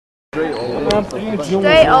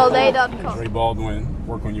DreAllDay.com. Dre Baldwin,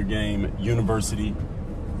 work on your game,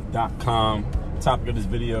 university.com. Topic of this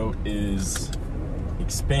video is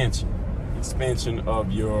expansion. Expansion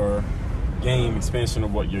of your game, expansion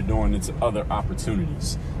of what you're doing into other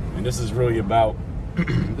opportunities. And this is really about,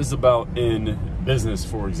 this is about in business,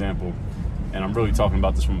 for example. And I'm really talking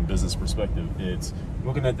about this from a business perspective. It's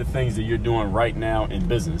looking at the things that you're doing right now in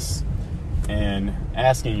business and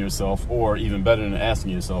asking yourself, or even better than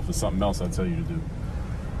asking yourself, is something else I tell you to do.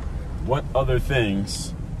 What other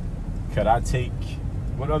things could I take?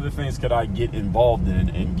 What other things could I get involved in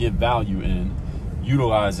and give value in,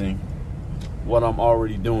 utilizing what I'm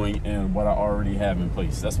already doing and what I already have in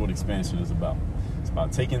place? That's what expansion is about. It's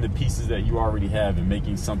about taking the pieces that you already have and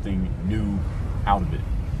making something new out of it.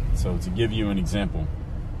 So to give you an example,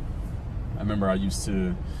 I remember I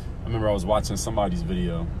was watching somebody's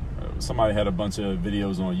video. Somebody had a bunch of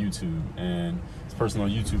videos on YouTube, and this person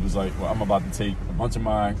on YouTube was like, well, I'm about to take a bunch of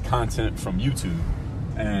my content from YouTube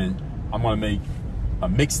and I'm going to make a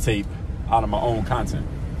mixtape out of my own content.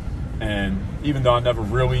 And even though I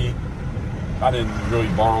didn't really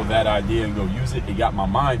borrow that idea and go use it, it got my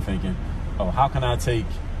mind thinking, oh, how can I take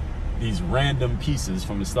these random pieces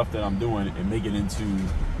from the stuff that I'm doing and make it into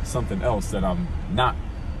something else that I'm not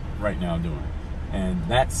right now doing? And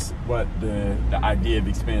that's what the idea of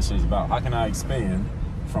expansion is about. How can I expand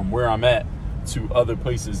from where I'm at to other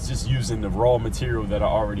places, just using the raw material that I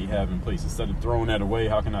already have in place? Instead of throwing that away,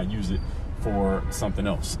 how can I use it for something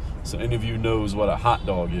else? So any of you knows what a hot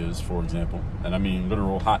dog is, for example, and I mean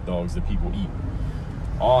literal hot dogs that people eat.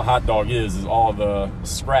 All a hot dog is all the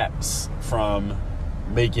scraps from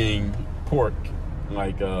making pork,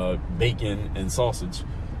 like bacon and sausage,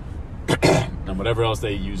 and whatever else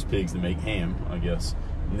they use pigs to make, ham, I guess.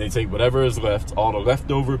 And they take whatever is left, all the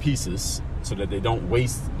leftover pieces, so that they don't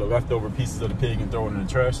waste the leftover pieces of the pig and throw it in the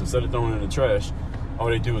trash. Instead of throwing it in the trash, all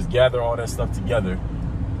they do is gather all that stuff together,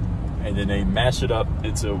 and then they mash it up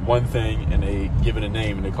into one thing, and they give it a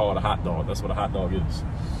name, and they call it a hot dog. That's what a hot dog is.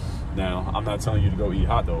 Now, I'm not telling you to go eat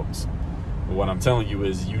hot dogs, but what I'm telling you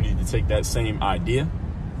is you need to take that same idea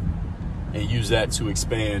and use that to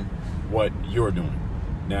expand what you're doing.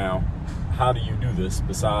 Now, how do you do this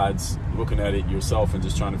besides looking at it yourself and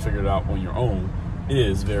just trying to figure it out on your own?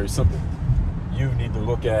 Is very simple. You need to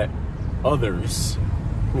look at others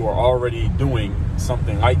who are already doing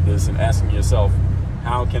something like this and asking yourself,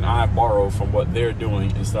 how can I borrow from what they're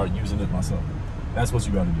doing and start using it myself? That's what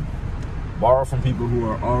you got to do. Borrow from people who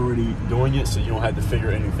are already doing it so you don't have to figure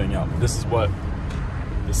anything out. This is what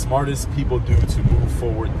the smartest people do to move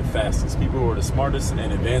forward the fastest. People who are the smartest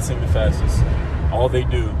and advancing the fastest, all they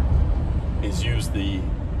do is use the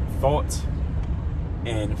thought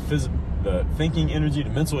and the thinking energy, the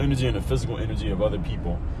mental energy, and the physical energy of other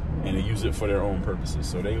people, and they use it for their own purposes.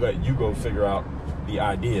 So they let you go figure out the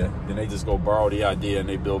idea, then they just go borrow the idea and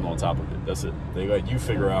they build on top of it. That's it. They let you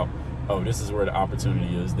figure out, oh, this is where the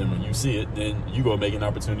opportunity is. Then when you see it, then you go make an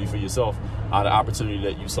opportunity for yourself out of the opportunity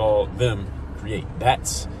that you saw them create.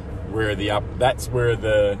 That's where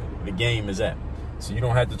the game is at. So you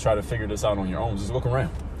don't have to try to figure this out on your own. Just look around.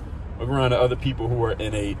 Look around at other people who are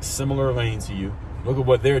in a similar lane to you. Look at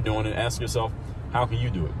what they're doing and ask yourself, how can you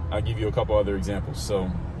do it? I'll give you a couple other examples. So,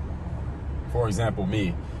 for example,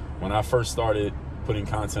 me, when I first started putting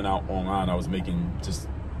content out online, I was making just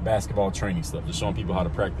basketball training stuff, just showing people how to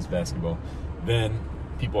practice basketball. Then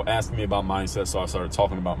people asked me about mindset, so I started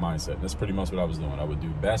talking about mindset. That's pretty much what I was doing. I would do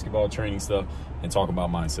basketball training stuff and talk about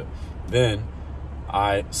mindset. Then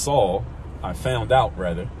I found out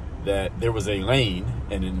that there was a lane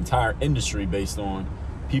and an entire industry based on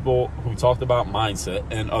people who talked about mindset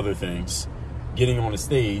and other things getting on a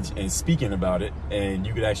stage and speaking about it, and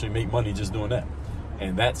you could actually make money just doing that.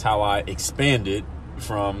 And that's how I expanded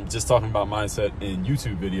from just talking about mindset in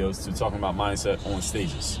YouTube videos to talking about mindset on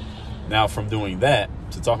stages. Now, from doing that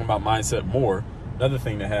to talking about mindset more, another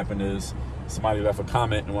thing that happened is somebody left a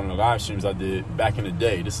comment in one of the live streams I did back in the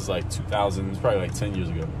day. This is like 2000, it's probably like 10 years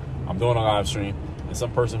ago. I'm doing a live stream, and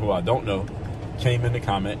some person who I don't know came in the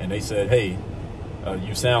comment and they said, hey,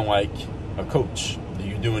 you sound like a coach. Do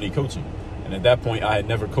you do any coaching? And at that point, I had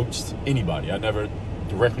never coached anybody. I never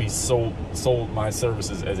directly sold my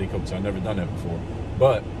services as a coach. I've never done that before.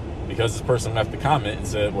 But because this person left the comment and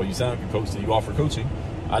said, well, you sound like a coach, do you offer coaching?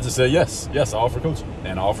 I just said, yes, I offer coaching.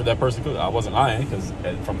 And I offered that person coaching. I wasn't lying, because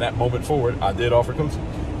from that moment forward, I did offer coaching.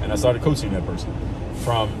 And I started coaching that person.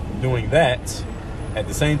 From doing that, at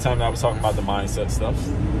the same time that I was talking about the mindset stuff,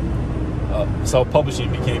 self-publishing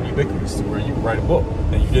became ubiquitous, to where you could write a book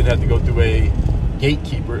and you didn't have to go through a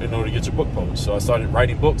gatekeeper in order to get your book published. So I started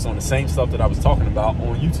writing books on the same stuff that I was talking about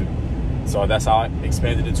on YouTube. So that's how I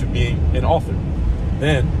expanded into being an author.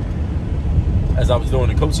 Then, as I was doing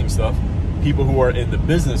the coaching stuff, people who are in the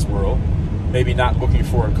business world, maybe not looking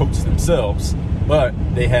for a coach themselves, but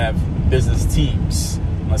they have business teams.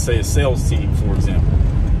 Let's say a sales team, for example.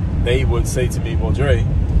 They would say to me, well, Dre,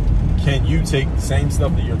 can you take the same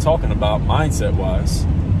stuff that you're talking about mindset-wise,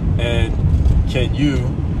 and can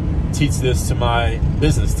you teach this to my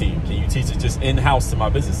business team? Can you teach it just in-house to my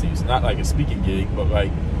business teams? Not like a speaking gig, but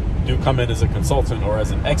like do come in as a consultant or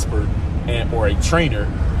as an expert or a trainer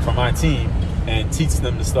for my team and teach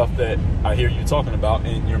them the stuff that I hear you talking about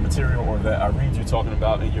in your material or that I read you talking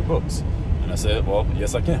about in your books. And I said, well,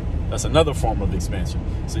 yes, I can. That's another form of expansion.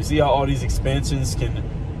 So you see how all these expansions can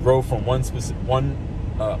grow from one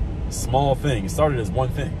small thing. It started as one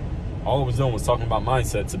thing. All I was doing was talking about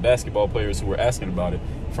mindset to basketball players who were asking about it.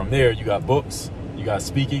 From there, you got books, you got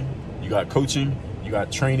speaking, you got coaching, you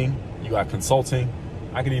got training, you got consulting.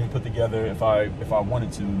 I could even put together, if I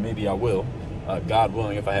wanted to, maybe I will, God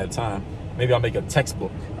willing, if I had time, maybe I'll make a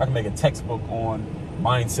textbook. I can make a textbook on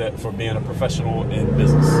mindset for being a professional in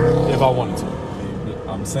business, if I wanted to. I mean,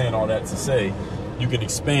 I'm saying all that to say you can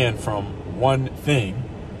expand from one thing.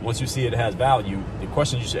 Once you see it has value, the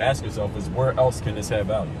question you should ask yourself is, where else can this have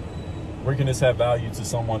value? Where can this have value to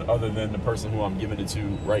someone other than the person who I'm giving it to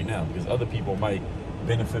right now? Because other people might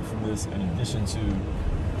benefit from this in addition to,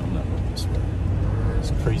 I'm not going this way.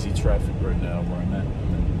 It's crazy traffic right now where I'm at.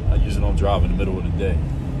 I usually don't drive in the middle of the day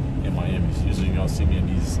in Miami. Usually you don't see me in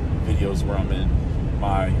these videos where I'm in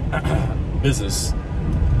my business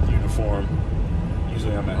uniform.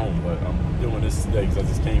 Usually I'm at home, but I'm doing this today because I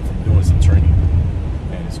just came from doing some training.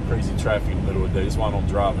 And it's crazy traffic in the middle of the day. That's why I don't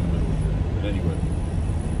drive in the middle of the day. But anyway,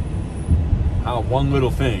 how one little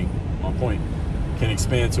thing, my point, can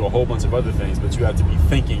expand to a whole bunch of other things, but you have to be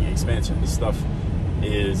thinking expansion. This stuff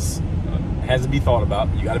has to be thought about.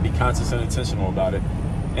 You got to be conscious and intentional about it.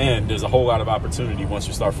 And there's a whole lot of opportunity once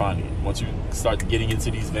you start finding it. Once you start getting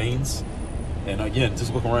into these veins, and again,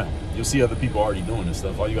 just look around. You'll see other people already doing this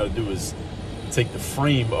stuff. All you got to do is take the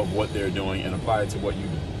frame of what they're doing and apply it to what you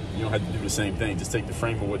do. You don't have to do the same thing. Just take the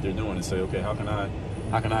frame of what they're doing and say, okay, how can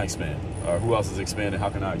I expand? Or who else is expanding? How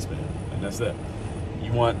can I expand? And that's that.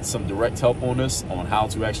 You want some direct help on this, on how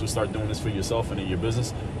to actually start doing this for yourself and in your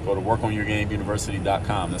business, go to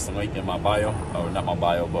workonyourgameuniversity.com. That's the link in my bio, or not my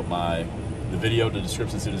bio, but the video, the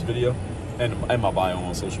description to this video, and my bio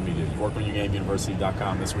on social media.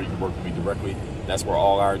 Workonyourgameuniversity.com. That's where you can work with me directly. That's where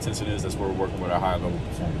all our attention is. That's where we're working with our higher level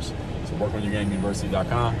performers. So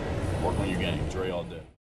workonyourgameuniversity.com. Work on your game. Dre all day.